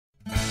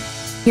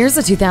Here's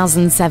a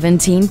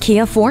 2017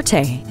 Kia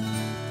Forte.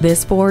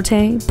 This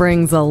Forte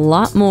brings a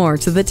lot more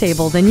to the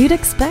table than you'd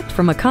expect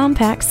from a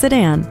compact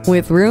sedan,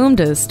 with room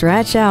to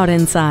stretch out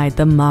inside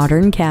the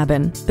modern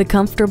cabin. The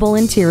comfortable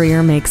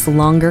interior makes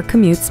longer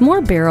commutes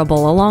more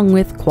bearable, along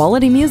with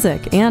quality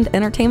music and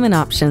entertainment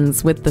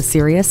options with the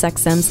Sirius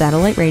XM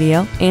satellite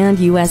radio and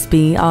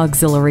USB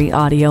auxiliary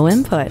audio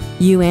input.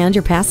 You and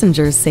your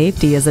passengers'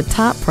 safety is a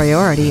top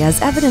priority,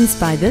 as evidenced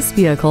by this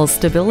vehicle's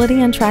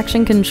stability and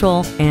traction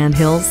control and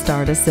hill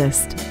start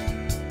assist.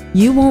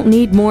 You won't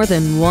need more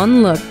than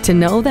one look to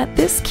know that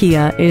this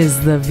Kia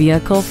is the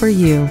vehicle for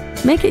you.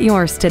 Make it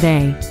yours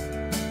today.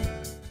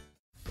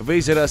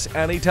 Visit us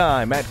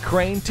anytime at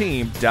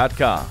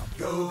crainteam.com.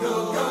 Go,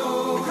 go, go.